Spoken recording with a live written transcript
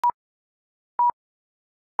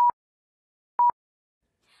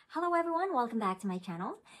Hello everyone, welcome back to my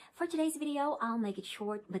channel. For today's video, I'll make it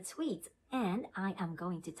short but sweet, and I am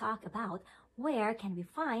going to talk about where can we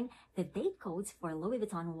find the date codes for Louis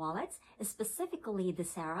Vuitton wallets, specifically the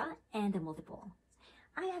Sarah and the Multiple.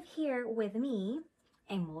 I have here with me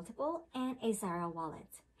a Multiple and a Sarah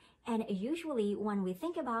wallet. And usually when we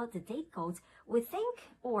think about the date codes, we think,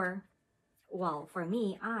 well, for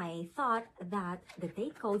me, I thought that the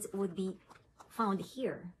date codes would be found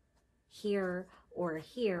here,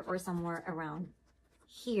 or somewhere around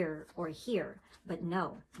here or here, but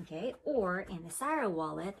no, okay? Or in the Sarah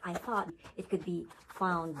wallet, I thought it could be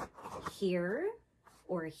found here,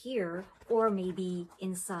 or maybe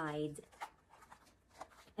inside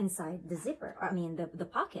the zipper, the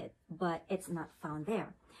pocket, but it's not found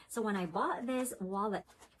there. So when I bought this wallet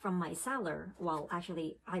from my seller, well,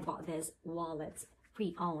 actually, I bought this wallet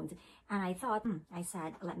pre-owned, and I thought, I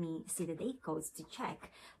said, let me see the date codes to check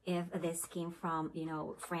if this came from,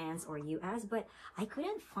 France or US, but I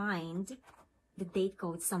couldn't find the date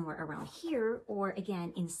code somewhere around here or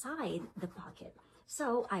again inside the pocket.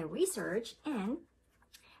 So I researched, and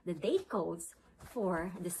the date codes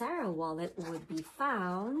for the Sarah wallet would be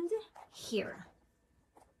found here.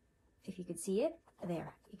 If you could see it,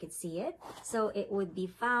 there, you could see it. So it would be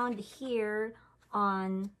found here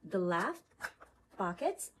on the left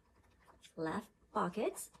pockets,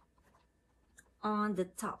 on the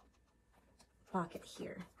top pocket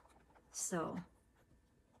here. So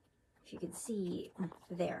if you can see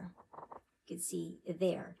there, you can see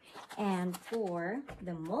there. And for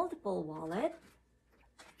the Multiple wallet,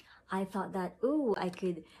 I thought that, I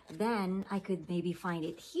could maybe find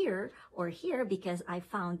it here or here, because I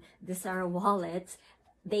found the Sarah wallet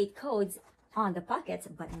date codes on the pockets,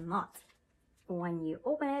 but not. When you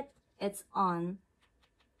open it, it's on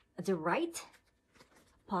the right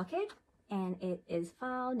pocket, and it is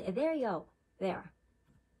found, there you go, there.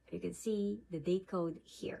 You can see the date code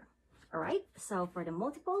here. All right, so for the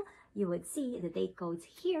Multiple, you would see the date codes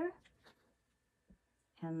here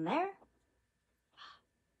and there.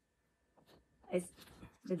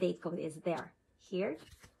 The date code is there, here.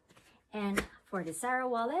 And for the Sarah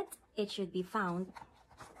wallet, it should be found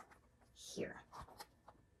here.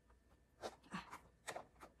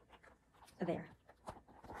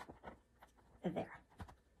 There.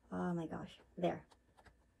 Oh my gosh, there.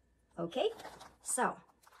 Okay, so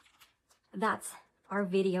that's our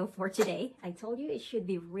video for today. I told you it should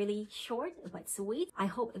be really short but sweet. I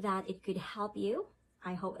hope that it could help you.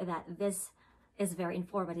 I hope that this is very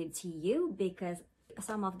informative to you, because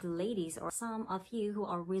some of the ladies or some of you who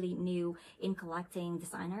are really new in collecting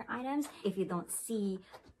designer items, if you don't see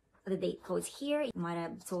the date codes here, you might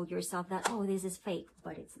have told yourself that, oh, this is fake,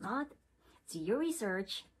 but it's not. Do your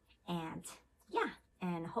research, and yeah,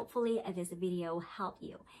 and hopefully this video helped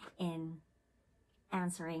you in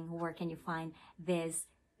answering where can you find these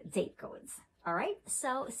date codes. All right,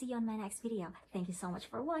 so see you on my next video. Thank you so much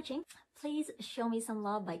for watching. Please show me some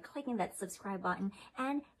love by clicking that subscribe button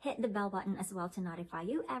and hit the bell button as well to notify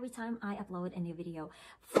you every time I upload a new video.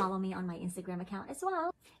 Follow me on my Instagram account as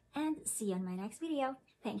well, and see you on my next video.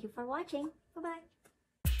 Thank you for watching. Bye-bye.